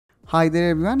Hi there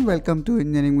everyone, welcome to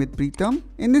Engineering with Preetam.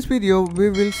 In this video, we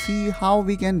will see how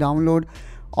we can download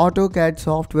AutoCAD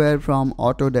software from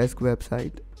Autodesk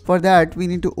website. For that, we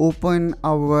need to open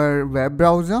our web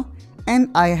browser,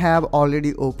 and I have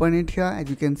already opened it here as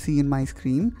you can see in my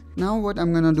screen. Now what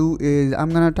I'm gonna do is I'm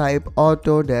gonna type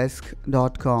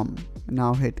autodesk.com.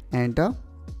 Now hit enter.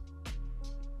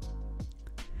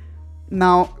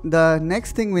 Now the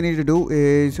next thing we need to do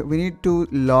is we need to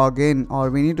log in, or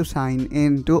we need to sign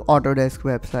in to Autodesk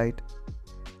website.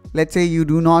 Let's say you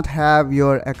do not have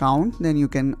your account, then you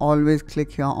can always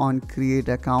click here on create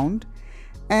account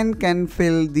and can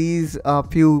fill these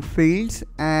few fields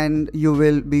and you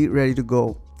will be ready to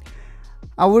go.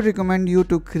 I would recommend you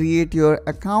to create your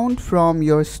account from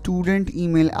your student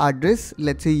email address.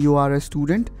 Let's say you are a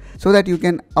student, so that you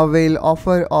can avail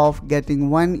offer of getting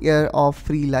 1 year of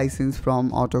free license from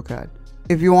AutoCAD.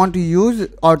 If you want to use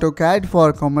AutoCAD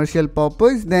for commercial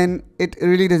purpose, then it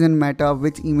really doesn't matter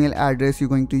which email address you're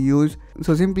going to use.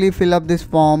 So simply fill up this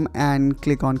form and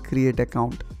click on create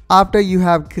account. After you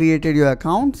have created your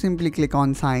account, simply click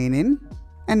on sign in.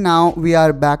 And now we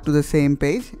are back to the same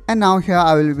page, and now here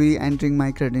I will be entering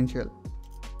my credential.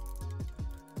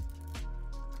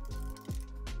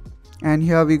 And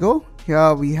here we go.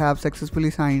 Here we have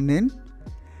successfully signed in.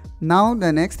 Now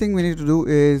the next thing we need to do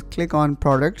is click on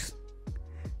products.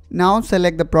 Now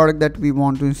select the product that we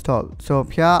want to install. So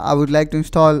here I would like to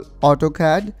install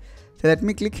AutoCAD. So let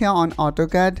me click here on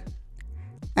AutoCAD.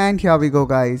 And here we go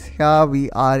guys. Here we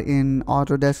are in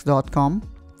autodesk.com.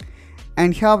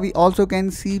 And here we also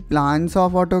can see plans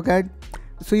of AutoCAD.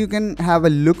 So you can have a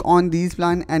look on these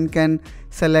plans and can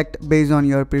select based on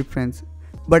your preference.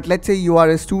 But let's say you are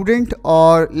a student,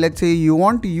 or let's say you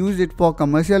want to use it for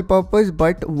commercial purpose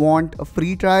but want a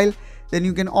free trial, then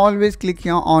you can always click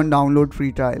here on download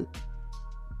free trial.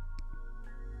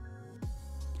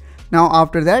 Now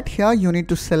after that, here you need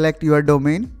to select your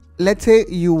domain. Let's say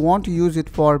you want to use it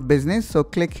for business, so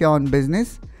click here on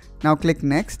business. Now click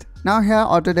next. Now here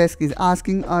Autodesk is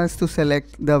asking us to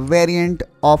select the variant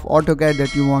of AutoCAD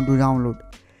that you want to download.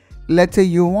 Let's say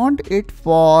you want it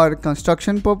for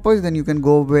construction purpose, then you can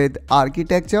go with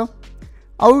architecture.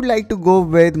 I would like to go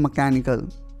with mechanical.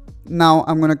 Now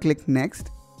I'm gonna click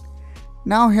next.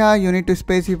 Now here you need to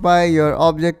specify your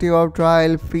objective of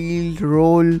trial, field,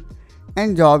 role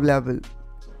and job level.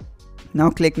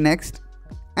 Now click next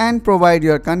and provide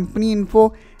your company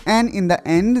info, and in the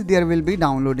end there will be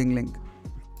downloading link.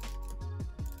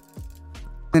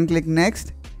 Then click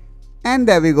next, and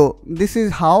there we go. This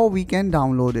is how we can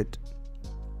download it.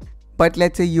 But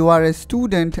let's say you are a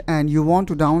student and you want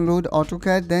to download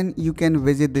AutoCAD, then you can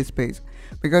visit this page,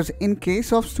 because in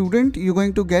case of student you're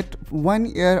going to get 1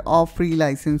 year of free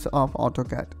license of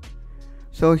AutoCAD.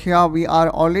 So here we are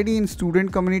already in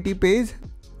student community page.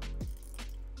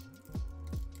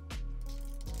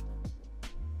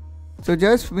 So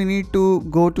just we need to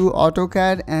go to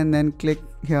AutoCAD and then click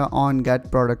here on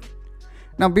get product.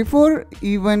 Now before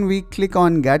even we click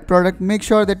on get product, make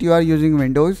sure that you are using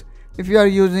Windows. If you are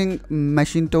using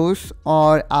Macintosh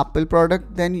or Apple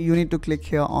product, then you need to click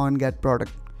here on get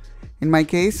product. In my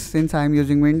case, since I am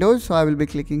using Windows, so I will be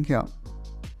clicking here.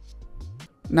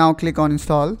 Now click on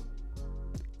install,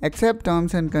 accept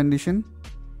terms and condition,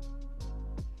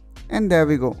 and there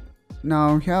we go.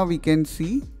 Now here we can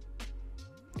see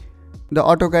the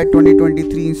AutoCAD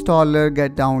 2023 installer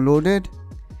get downloaded,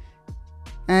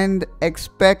 and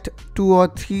expect 2 or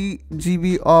 3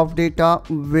 GB of data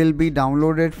will be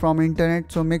downloaded from internet.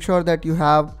 So make sure that you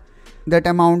have that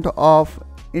amount of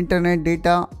internet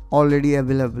data already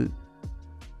available.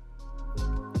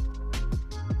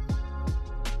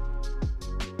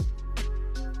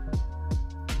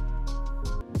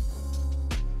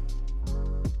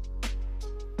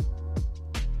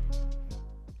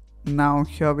 Now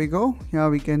here we go. Here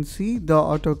we can see the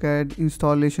AutoCAD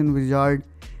installation wizard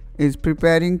is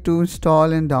preparing to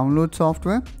install and download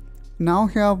software. Now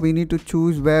here we need to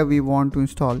choose where we want to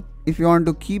install. If you want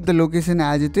to keep the location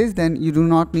as it is, then you do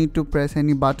not need to press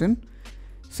any button.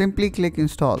 Simply click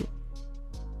install.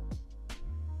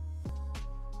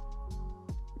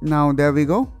 Now there we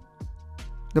go.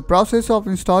 The process of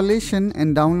installation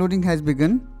and downloading has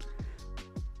begun.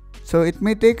 So it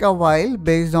may take a while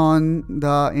based on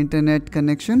the internet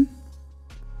connection.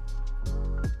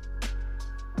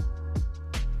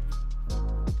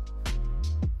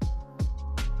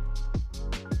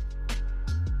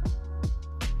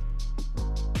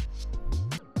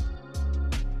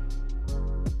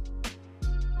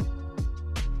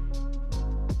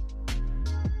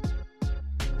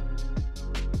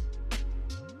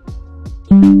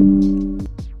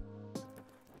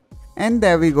 And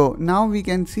there we go. Now we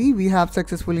can see we have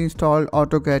successfully installed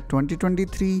AutoCAD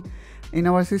 2023 in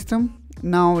our system.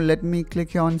 Now let me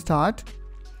click here on start,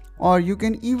 or you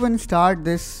can even start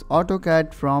this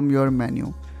AutoCAD from your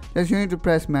menu. Just you need to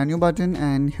press menu button,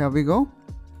 and here we go.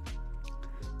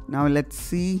 Now let's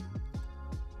see.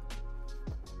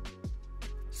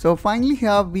 So finally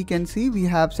here we can see we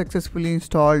have successfully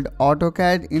installed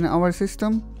AutoCAD in our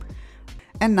system,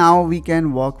 and now we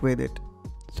can work with it.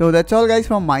 So that's all guys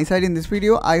from my side in this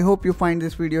video. I hope you find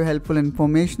this video helpful and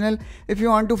informational. If you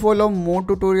want to follow more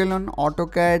tutorial on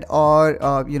AutoCAD or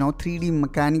 3D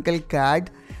mechanical CAD,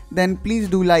 then please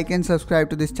do like and subscribe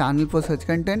to this channel for such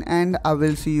content, and I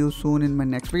will see you soon in my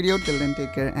next video. Till then,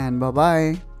 take care and bye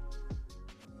bye.